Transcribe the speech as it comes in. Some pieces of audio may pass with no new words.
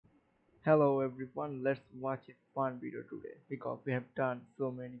Hello everyone, let's watch a fun video today because we have done so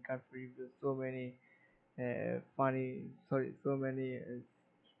many country reviews, so many so many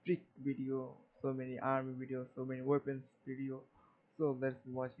strict video, so many army videos, so many weapons video. So let's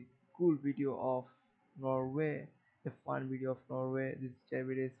watch a cool video of Norway, a fun video of Norway. This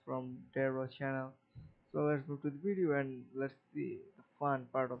video is from Deroh channel. So let's go to the video and let's see the fun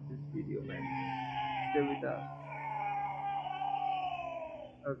part of this video, man. Stay with us.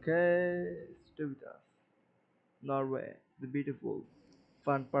 Okay, stay with us. Norway, the beautiful,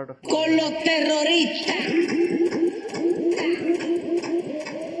 fun part of Con Norway. los terroristas.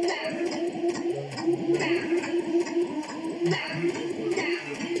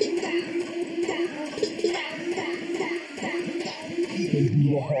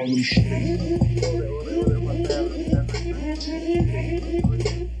 Con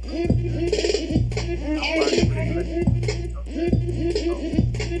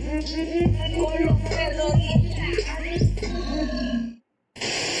los terroristas.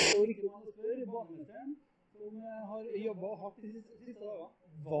 Som har jobbet hardt de siste dagene.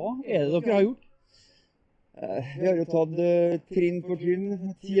 Hva er det dere har gjort? Vi har jo tatt trinn for trinn,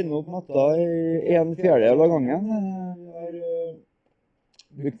 tine opp matta i 1/4 av gangen. Vi har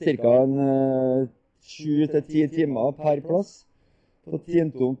brukt ca. 7 til 10 timer per plass. Fått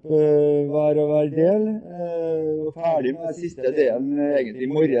tint opp hver del. Og ferdig med den siste delen egentlig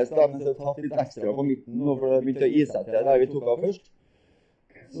i morges, da, mens det har tatt litt ekstra på midten, nå for det begynte å ise etter der vi tok av først.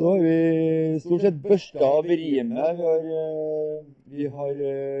 Så har vi stort sett børsta av rimet. Vi har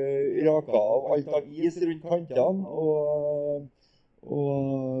raka av alt av is rundt kantene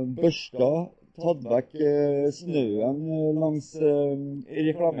og børsta, tatt vekk snøen langs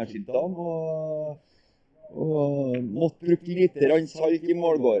reklameskiltene og måtte bruke litt salt i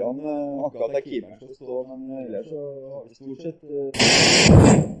målgårdene akkurat der keeperen skal stå, men ellers så har vi stort sett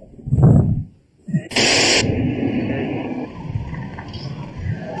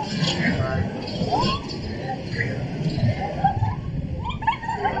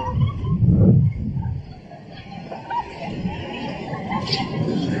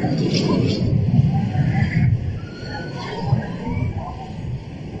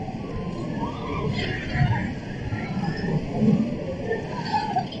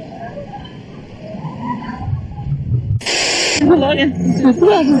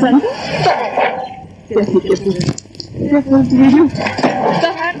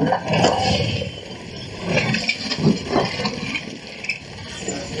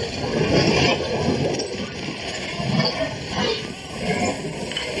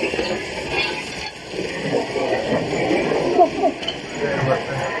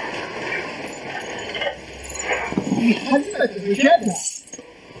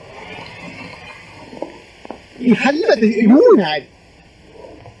I helvete, roen her!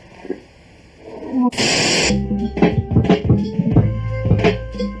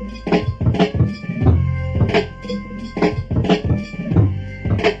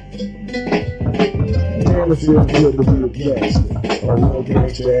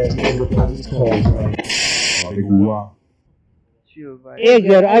 Jeg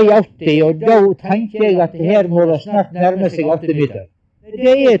er 1,80, og da tenker jeg at her må det snart nærme seg 80 meter.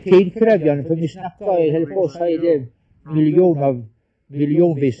 Det er tidkrevjende, for vi snakker, jeg holder på å si det,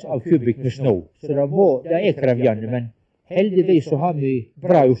 millionvis av kubikk med snø. Så det er krevjende, men heldigvis så har vi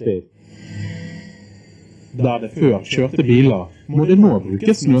bra utstyr. Der det før kjørte biler, må det nå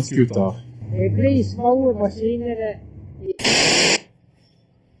brukes snøskuter. Det blir små maskiner.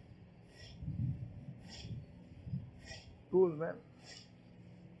 Cool, man.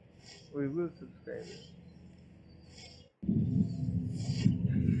 We will subscribe.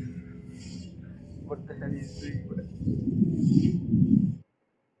 What the hell is doing, man?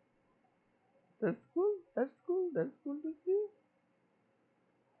 That's cool. That's cool. That's cool to see.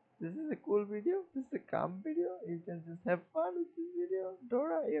 This is a cool video. This is a calm video. You can just have fun with this video.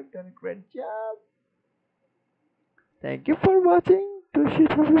 Dora, you have done a great job. Thank you for watching. To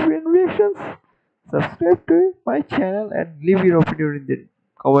shit happy reactions, subscribe to my channel and leave your opinion in the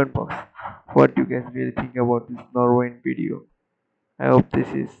comment box. What do you guys really think about this Norwegian video? I hope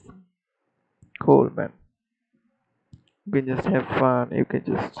this is cool, man. You can just have fun. You can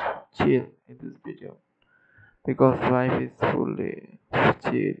just chill in this video because life is fully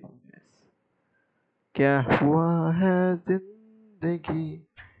chill. क्या हुआ है जिंदगी,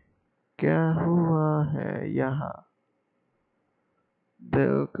 क्या हुआ है यहाँ,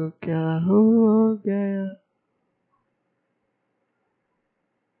 दिल को क्या हो गया.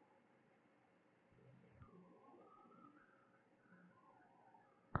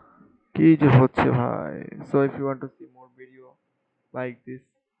 So if you want to see more video like this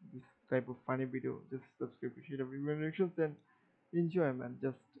type of funny video, just subscribe to share review and reactions and enjoy, man.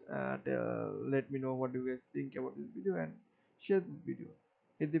 Just let me know what you guys think about this video and share this video.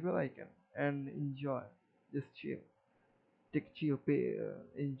 Hit the bell icon and enjoy. Just chill. Take chill, pay,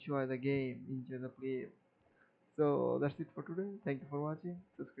 enjoy the game, enjoy the play. So that's it for today. Thank you for watching.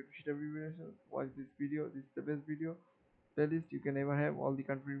 Subscribe to share review and reactions. Watch this video. This is the best video playlist you can ever have. All the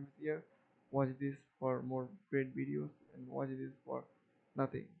countries here. Watch this for more great videos and watch this for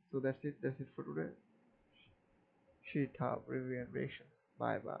nothing. So that's it for today. Shit up review and reaction.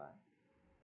 Bye bye.